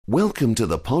Welcome to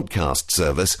the podcast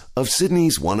service of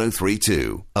Sydney's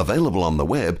 1032, available on the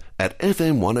web at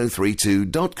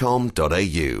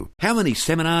fm1032.com.au. How many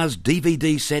seminars,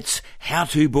 DVD sets,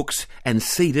 how-to books and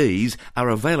CDs are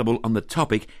available on the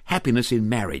topic happiness in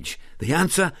marriage? The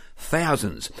answer,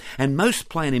 thousands. And most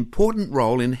play an important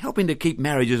role in helping to keep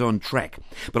marriages on track.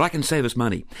 But I can save us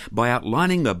money by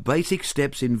outlining the basic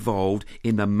steps involved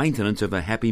in the maintenance of a happy